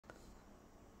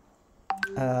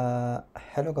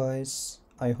Hello guys,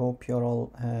 I hope you're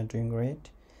all doing great.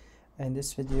 In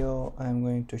this video I'm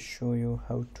going to show you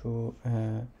how to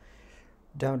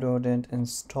download and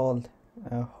install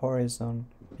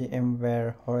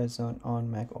VMware Horizon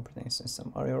on Mac operating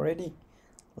system. Are you ready?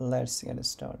 Let's get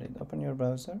started. Open your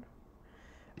browser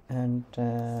and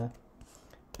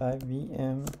type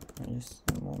just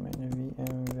a moment,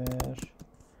 VMware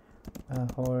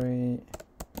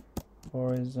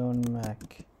Horizon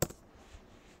Mac,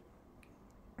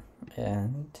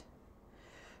 and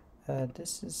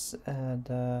this is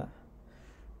the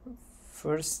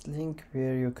first link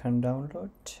where you can download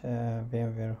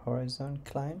Vmware Horizon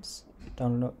clients.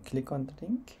 Click on the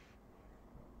link,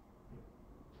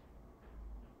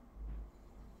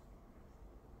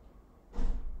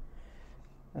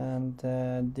 and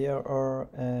there are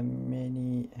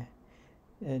many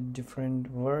different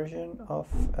version of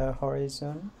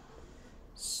Horizon.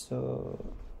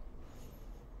 So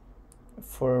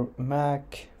for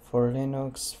Mac, for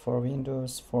Linux, for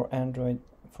Windows, for Android,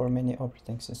 for many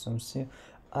operating systems. So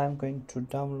I'm going to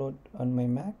download on my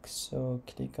Mac, so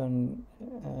click on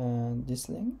this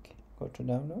link, go to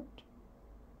download,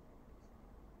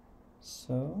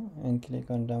 and click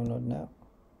on download now,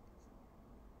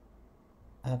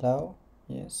 allow,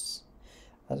 yes.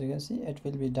 As you can see, it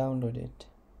will be downloaded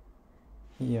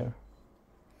here.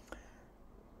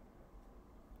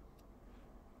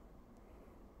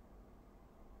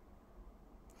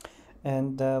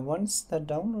 And once the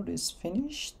download is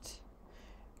finished,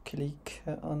 click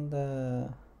on the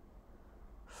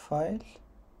file,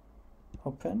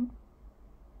 open,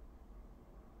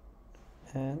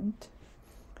 and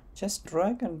just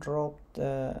drag and drop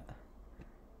the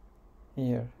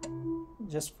here.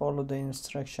 Just follow the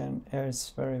instruction. It's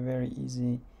very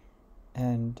easy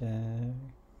and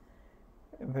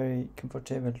very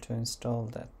comfortable to install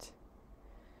that.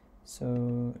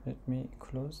 So let me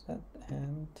close that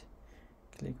and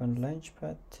click on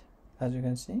Launchpad. As you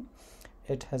can see,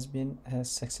 it has been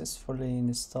successfully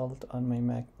installed on my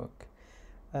MacBook.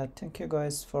 Thank you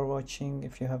guys for watching.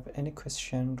 If you have any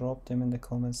question, drop them in the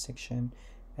comment section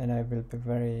and I will be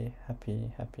very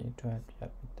happy to help you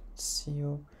out. See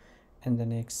you in the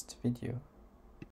next video.